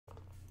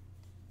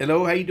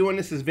Hello, how you doing?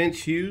 This is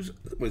Vince Hughes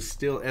with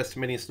Still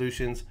Estimating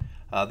Solutions.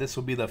 This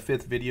will be the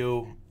 5th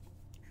video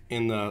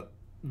in the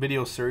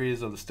video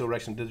series of the Still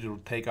Erection digital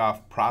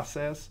takeoff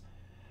process.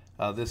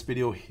 This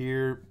video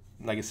here,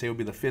 like I say, will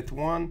be the 5th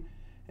one,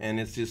 and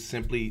it's just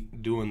simply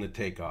doing the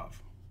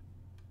takeoff.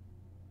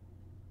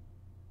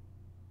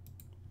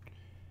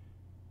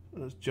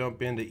 Let's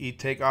jump into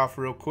Takeoff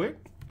real quick.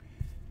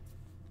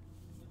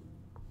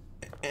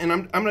 And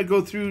I'm going to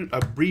go through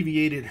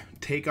abbreviated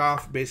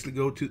takeoff, basically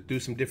go to do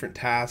some different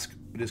tasks,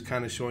 just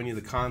kind of showing you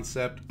the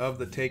concept of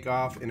the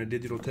takeoff in a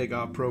digital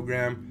takeoff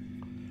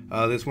program.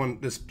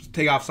 This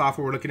takeoff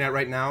software we're looking at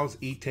right now is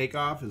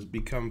Takeoff. Has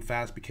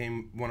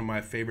became one of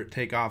my favorite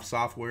takeoff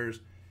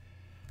softwares.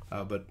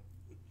 But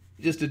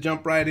just to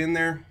jump right in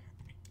there,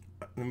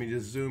 let me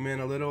just zoom in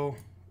a little.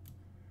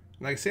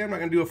 Like I say, I'm not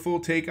going to do a full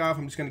takeoff.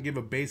 I'm just going to give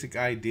a basic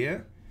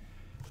idea.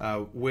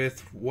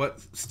 With what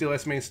Still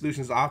Estimating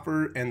Solutions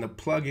offer and the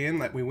plug-in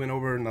that we went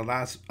over in the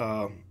last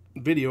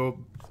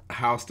video,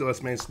 how Still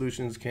Estimating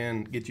Solutions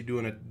can get you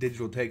doing a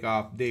digital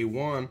takeoff day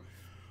one.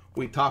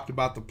 We talked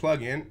about the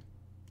plug-in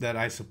that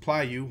I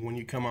supply you when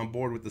you come on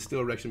board with the Still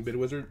Erection Bid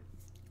Wizard,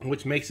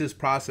 which makes this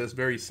process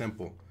very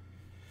simple,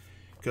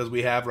 because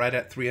we have right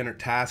at 300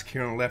 tasks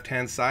here on the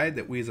left-hand side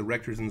that we as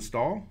erectors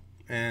install.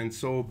 And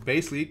so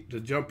basically, to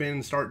jump in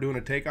and start doing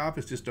a takeoff,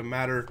 it's just a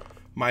matter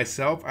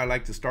myself, I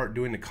like to start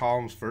doing the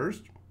columns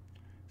first.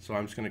 So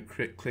I'm just going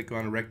to click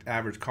on erect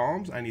average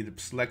columns. I need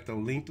to select the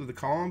length of the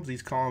columns.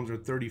 These columns are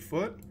 30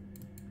 foot.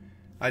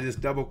 I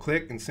just double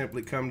click and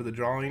simply come to the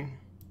drawing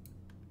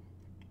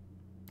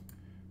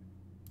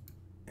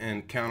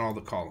and count all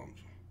the columns.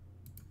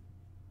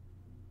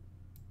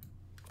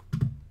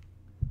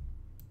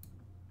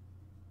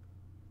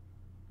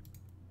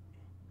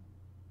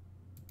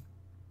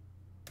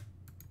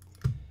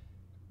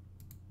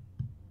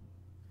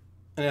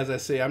 And as I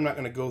say, I'm not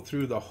going to go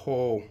through the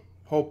whole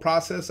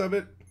process of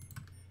it,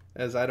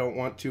 as I don't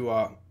want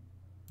to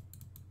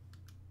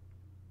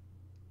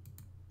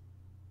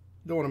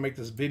make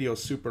this video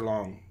super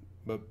long.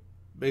 But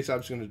basically, I'm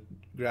just going to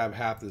grab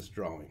half this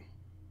drawing.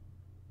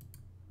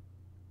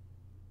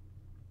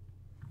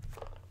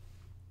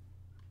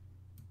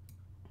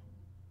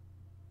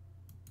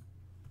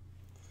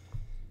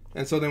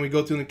 And so then we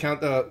go through and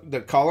count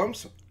the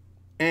columns.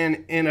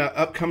 And in an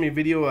upcoming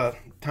video,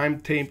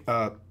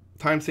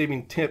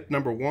 time-saving tip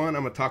number 1,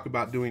 I'm going to talk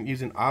about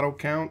using auto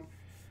count,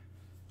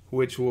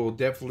 which will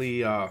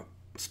definitely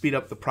speed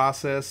up the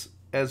process,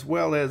 as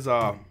well as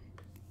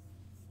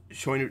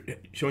showing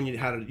you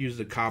how to use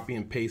the copy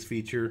and paste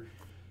feature,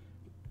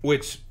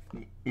 which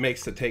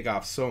makes the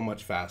takeoff so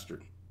much faster.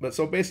 But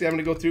so basically, I'm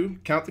going to go through,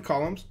 count the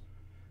columns,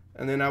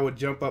 and then I would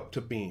jump up to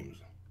beams.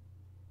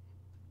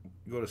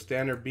 Go to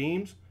standard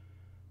beams.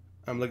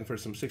 I'm looking for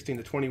some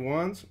 16 to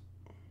 21s.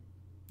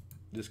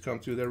 Just come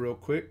through there real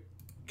quick.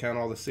 Count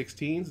all the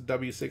 16s,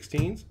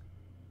 W16s.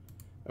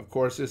 Of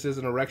course, this is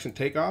an erection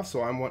takeoff,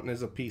 so I'm wanting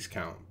as a piece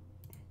count.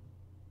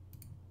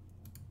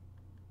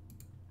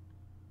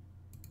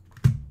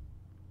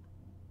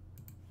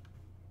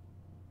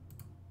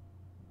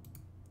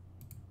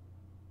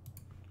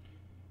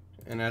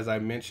 And as I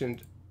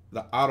mentioned,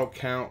 the auto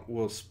count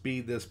will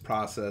speed this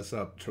process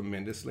up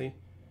tremendously.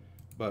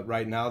 But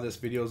right now, this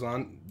video is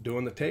on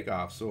doing the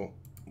takeoff, so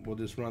we'll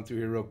just run through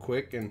here real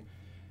quick and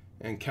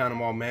count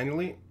them all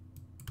manually.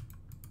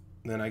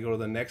 Then I go to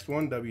the next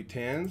one,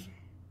 W10s.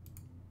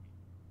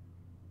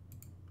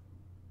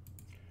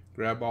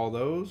 Grab all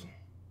those.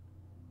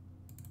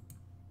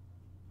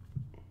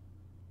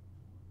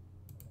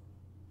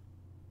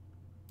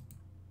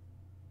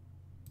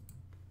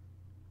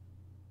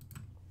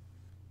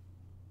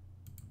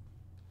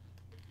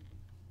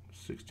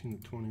 (16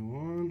 to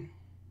 21).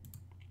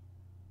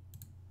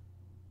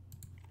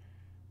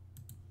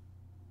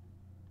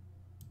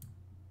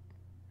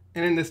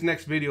 And in this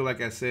next video,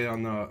 like I said,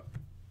 on the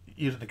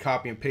using the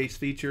copy and paste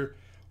feature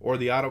or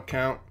the auto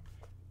count,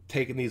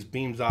 taking these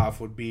beams off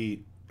would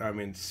be, I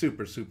mean,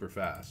 super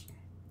fast.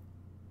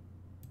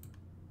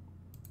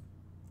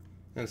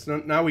 And so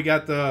now we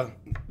got the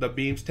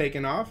beams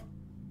taken off.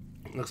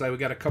 Looks like we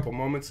got a couple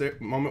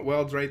moment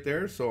welds right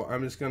there. So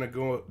I'm just going to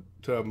go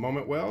to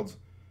moment welds,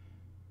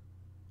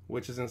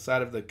 which is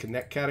inside of the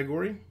connect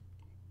category.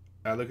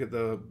 I look at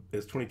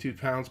it's 22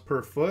 pounds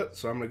per foot,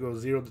 so I'm going to go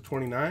 0 to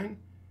 29.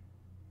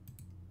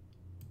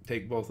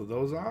 Take both of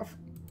those off.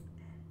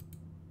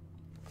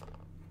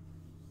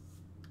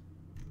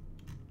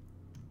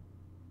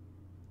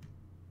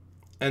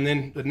 And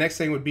then the next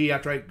thing would be,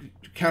 after I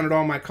counted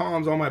all my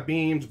columns, all my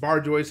beams, bar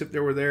joists if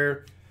they were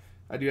there.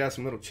 I do have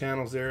some little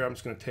channels there. I'm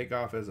just going to take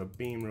off as a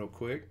beam real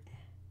quick.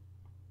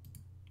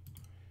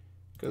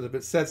 Because if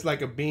it sets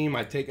like a beam,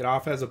 I take it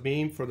off as a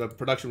beam for the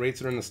production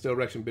rates that are in the Still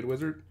Erection Bid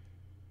Wizard.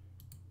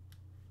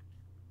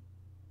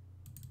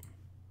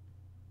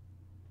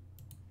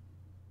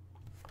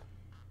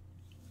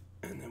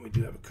 And then we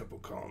do have a couple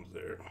columns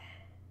there.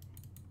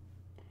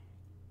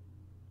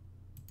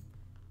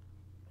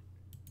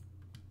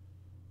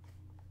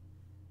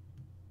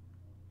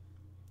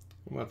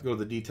 We'll have to go to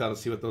the detail to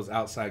see what those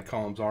outside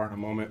columns are in a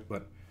moment,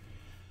 but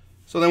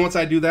So then once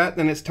I do that,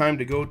 then it's time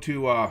to go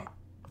to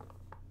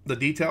the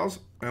details.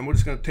 And we're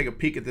just going to take a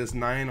peek at this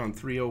 9 on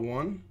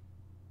 301.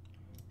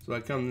 So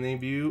I come to name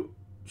view,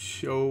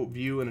 show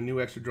view in a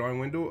new extra drawing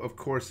window. Of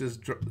course, this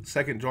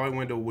second drawing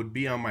window would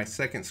be on my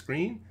second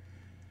screen,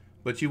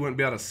 but you wouldn't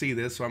be able to see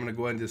this. So I'm going to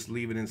go ahead and just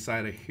leave it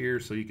inside of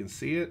here so you can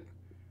see it.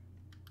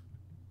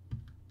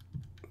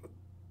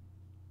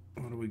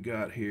 What do we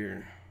got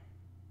here?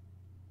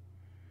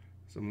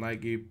 Some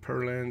light gauge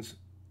purlins,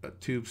 a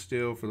tube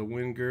steel for the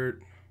wind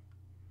girt,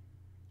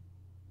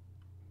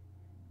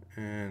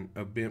 and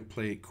a bent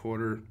plate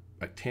quarter,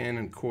 a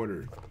 10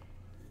 1/4.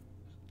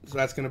 So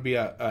that's going to be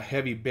a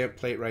heavy bent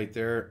plate right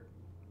there.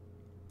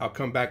 I'll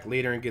come back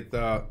later and get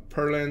the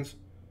purlins.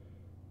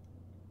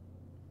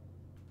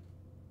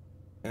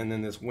 And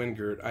then this wind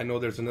girt. I know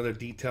there's another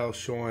detail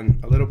showing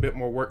a little bit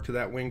more work to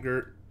that wind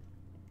girt.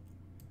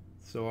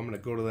 So I'm going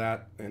to go to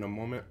that in a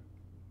moment.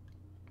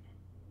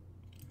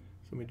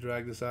 So let me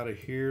drag this out of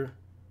here.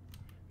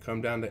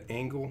 Come down to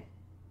angle.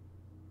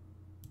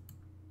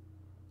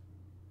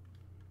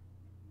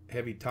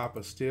 Heavy top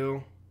of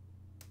steel.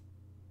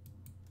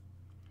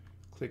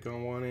 Click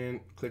on one end,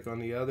 click on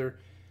the other.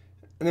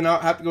 And then I'll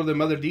have to go to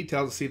the other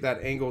details to see if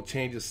that angle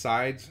changes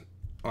sides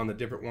on the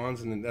different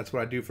ones. And then that's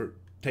what I do for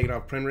taking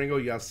off perimeter angle.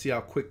 You guys see how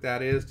quick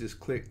that is.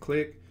 Just click,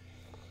 click.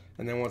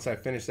 And then once I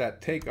finish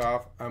that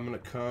takeoff, I'm going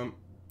to come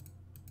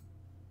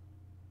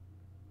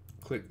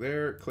click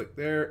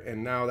there,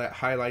 and now that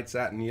highlights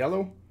that in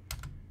yellow.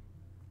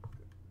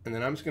 And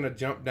then I'm just going to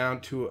jump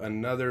down to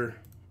another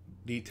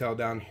detail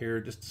down here,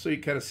 just so you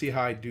kind of see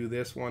how I do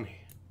this one,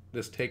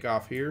 this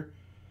takeoff here.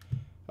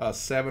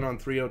 7 on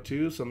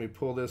 302. So let me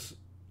pull this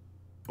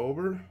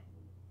over,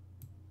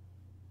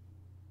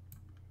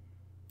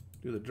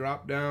 do the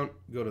drop down,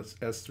 go to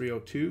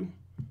S302,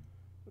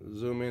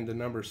 zoom into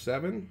number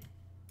 7.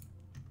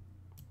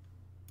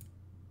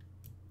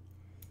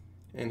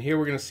 And here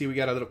we're going to see we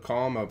got a little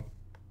column of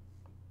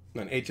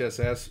an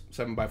HSS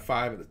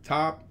 7x5 at the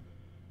top.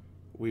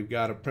 We've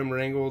got a perimeter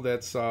angle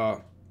that's it's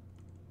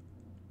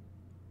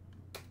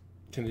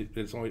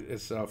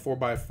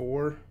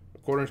 4x4, a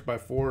 1/4 inch by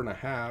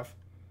 4.5.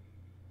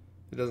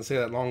 It doesn't say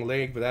that long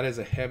leg, but that is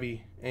a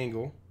heavy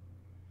angle.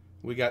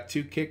 We got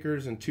 2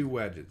 kickers and 2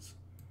 wedges.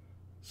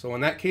 So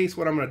in that case,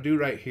 what I'm going to do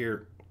right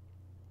here,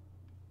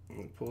 let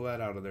me pull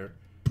that out of there.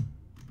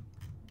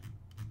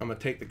 I'm going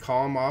to take the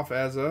column off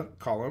as a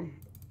column,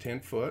 10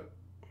 foot.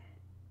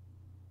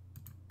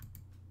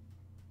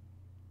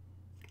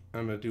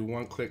 I'm going to do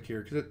one click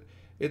here because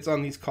it's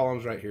on these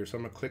columns right here. So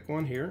I'm going to click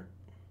one here.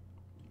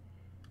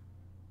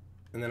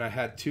 And then I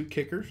had 2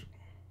 kickers.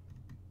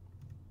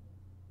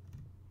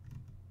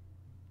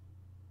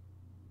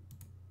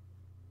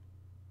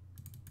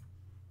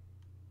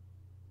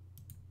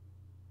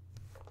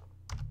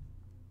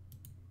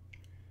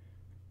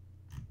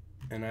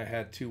 And I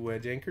had 2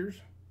 wedge anchors.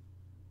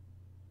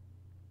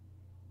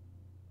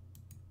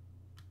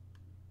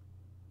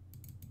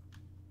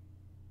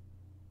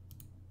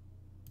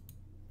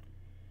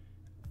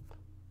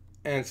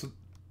 And so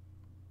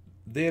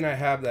then I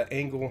have that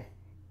angle,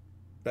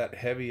 that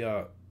heavy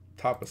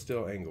top of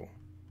steel angle.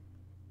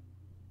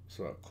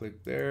 So I'll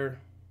click there.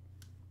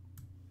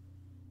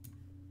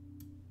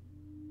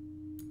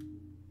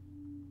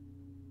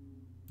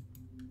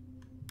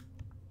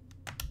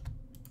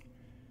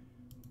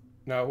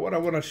 Now what I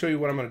want to show you,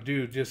 what I'm going to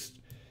do,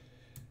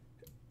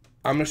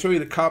 I'm going to show you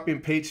the copy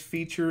and paste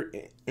feature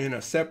in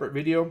a separate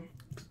video.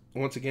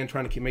 Once again,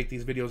 trying to make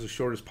these videos as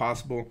short as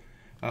possible.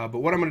 But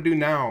what I'm going to do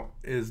now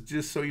is,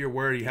 just so you're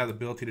aware you have the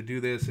ability to do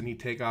this and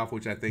takeoff,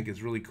 which I think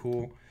is really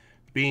cool.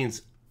 Being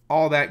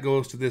all that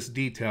goes to this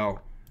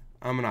detail,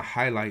 I'm going to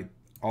highlight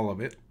all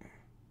of it.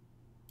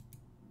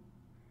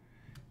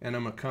 And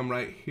I'm going to come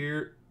right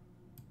here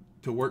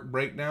to work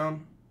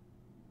breakdown.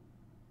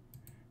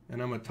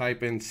 And I'm going to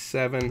type in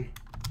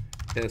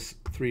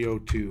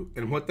 7S302.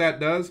 And what that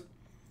does,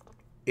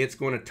 it's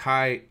going to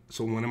tie,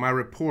 so when in my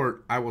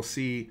report, I will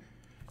see,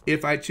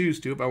 if I choose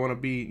to, if I want to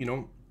be,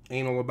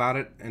 anal about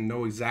it and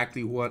know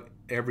exactly what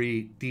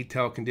every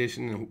detail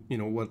condition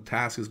and, what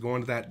task is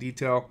going to that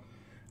detail,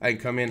 I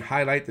can come in,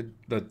 highlight the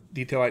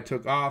detail I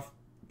took off,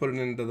 put it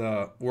into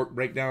the work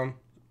breakdown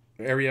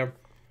area,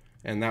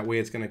 and that way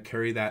it's going to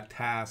carry that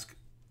task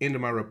into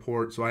my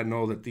report so I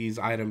know that these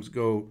items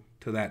go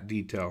to that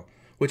detail,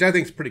 which I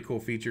think is a pretty cool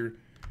feature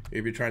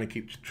if you're trying to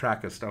keep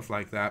track of stuff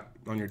like that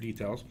on your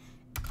details.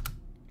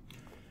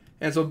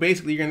 And so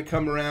basically you're going to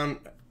come around,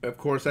 of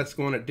course that's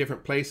going at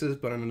different places,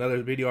 but in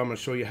another video I'm going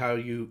to show you how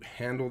you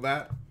handle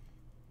that.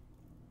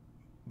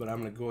 But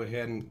I'm going to go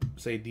ahead and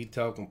say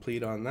detail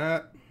complete on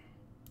that,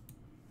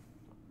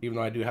 even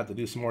though I do have to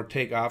do some more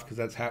takeoff because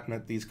that's happening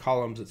at these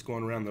columns that's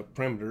going around the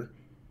perimeter.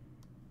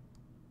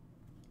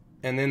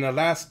 And then the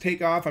last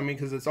takeoff,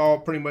 because it's all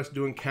pretty much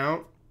doing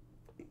count,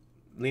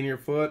 linear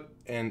foot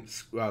and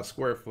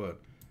square foot.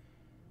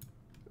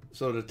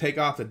 So to take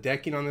off the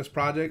decking on this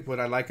project, what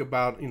I like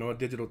about a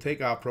digital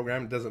takeoff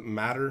program, it doesn't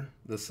matter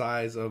the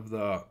size of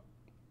the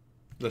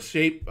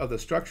shape of the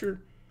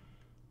structure.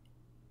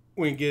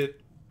 We can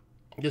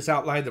just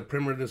outline the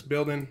perimeter of this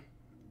building,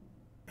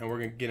 and we're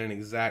going to get an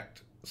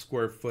exact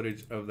square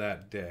footage of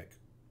that deck.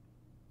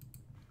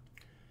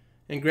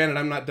 And granted,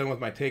 I'm not done with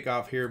my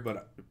takeoff here,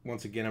 but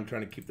once again, I'm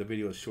trying to keep the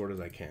video as short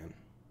as I can.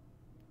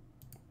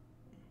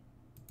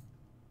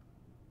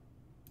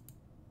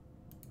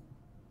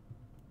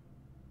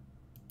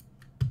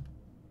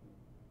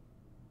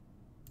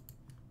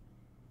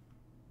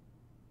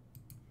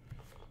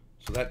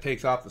 So that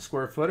takes off the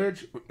square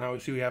footage. Now we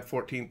see we have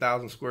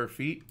 14,000 square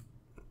feet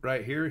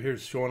right here.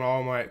 Here's showing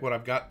all my what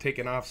I've got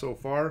taken off so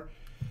far.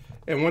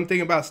 And one thing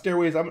about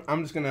stairways,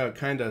 I'm just gonna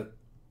kind of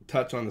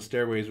touch on the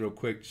stairways real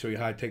quick, show you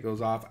how I take those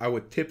off. I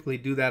would typically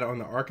do that on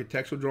the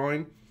architectural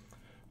drawing,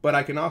 but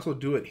I can also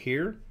do it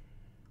here.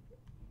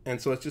 And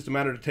so it's just a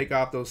matter to take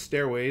off those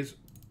stairways,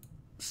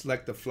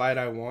 select the flight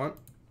I want.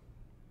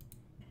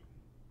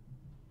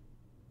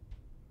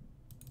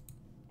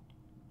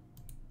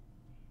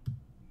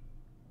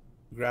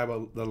 Grab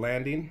the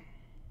landing.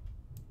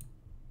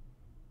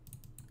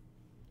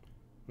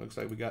 Looks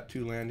like we got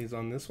 2 landings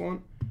on this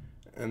one,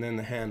 and then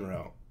the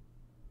handrail.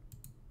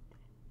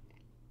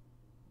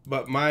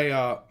 But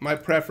my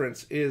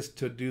preference is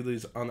to do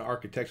these on the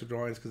architectural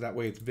drawings because that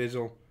way it's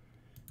visual,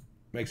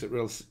 makes it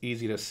real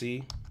easy to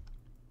see.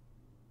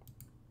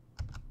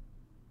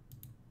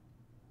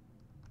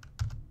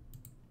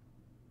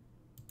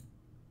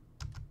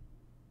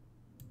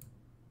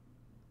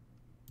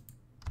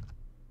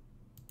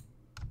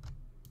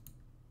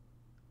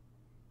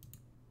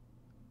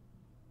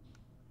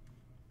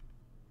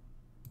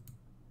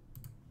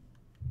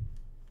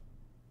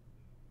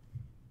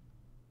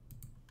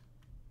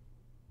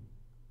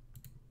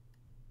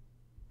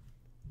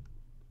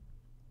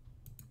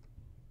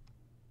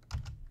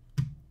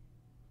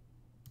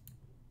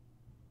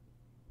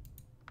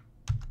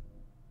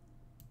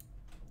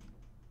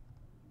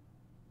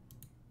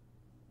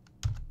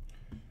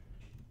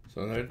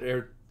 So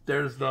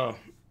there's the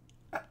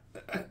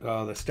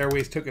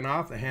stairways taken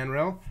off, the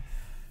handrail,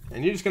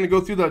 and you're just going to go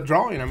through the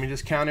drawing. I mean,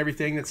 just count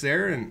everything that's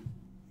there, and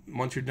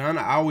once you're done,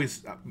 I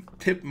always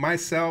tip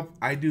myself,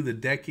 I do the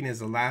decking as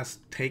the last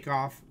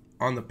takeoff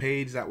on the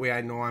page. That way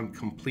I know I'm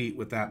complete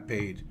with that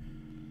page.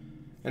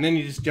 And then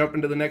you just jump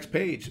into the next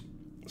page.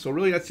 So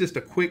really that's just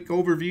a quick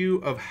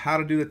overview of how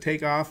to do the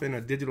takeoff in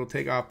a digital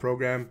takeoff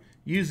program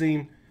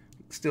using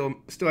Still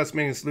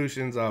Estimating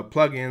Solutions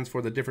plugins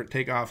for the different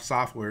takeoff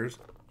softwares,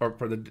 or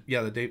for the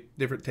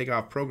different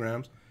takeoff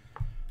programs.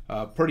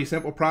 Pretty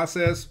simple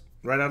process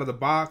right out of the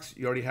box.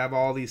 You already have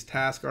all these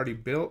tasks already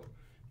built.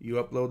 You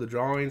upload the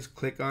drawings,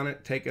 click on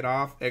it, take it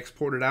off,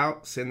 export it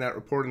out, send that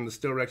report in the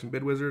Steel Erection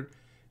Bid Wizard,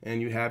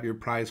 and you have your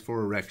price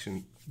for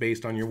erection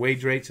based on your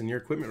wage rates and your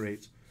equipment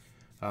rates.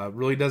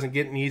 Really doesn't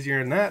get any easier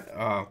than that.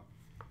 I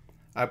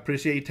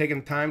appreciate you taking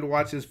the time to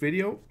watch this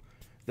video.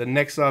 The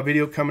next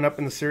video coming up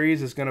in the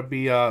series is going to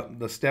be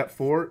the step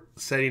 4,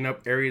 setting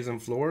up areas and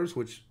floors,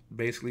 which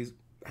basically is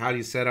how do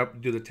you set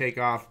up, do the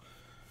takeoff,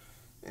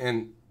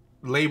 and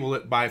label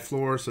it by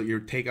floor so your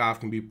takeoff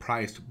can be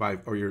priced by,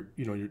 or your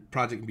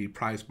project can be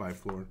priced by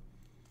floor.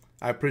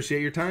 I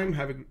appreciate your time.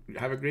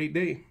 Have a great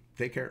day.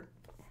 Take care.